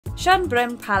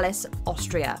Schönbrunn Palace,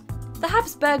 Austria. The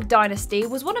Habsburg dynasty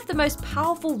was one of the most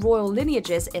powerful royal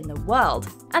lineages in the world,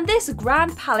 and this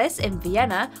grand palace in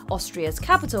Vienna, Austria's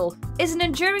capital, is an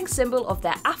enduring symbol of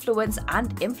their affluence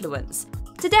and influence.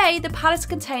 Today, the palace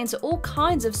contains all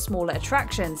kinds of smaller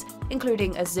attractions,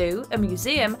 including a zoo, a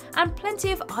museum, and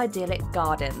plenty of idyllic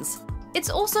gardens.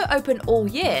 It's also open all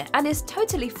year and is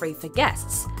totally free for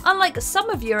guests, unlike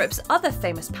some of Europe's other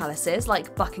famous palaces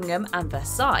like Buckingham and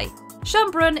Versailles.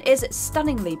 Schönbrunn is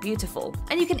stunningly beautiful,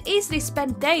 and you can easily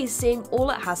spend days seeing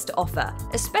all it has to offer,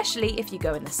 especially if you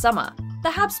go in the summer. The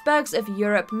Habsburgs of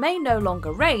Europe may no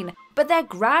longer reign, but their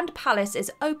grand palace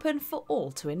is open for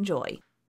all to enjoy.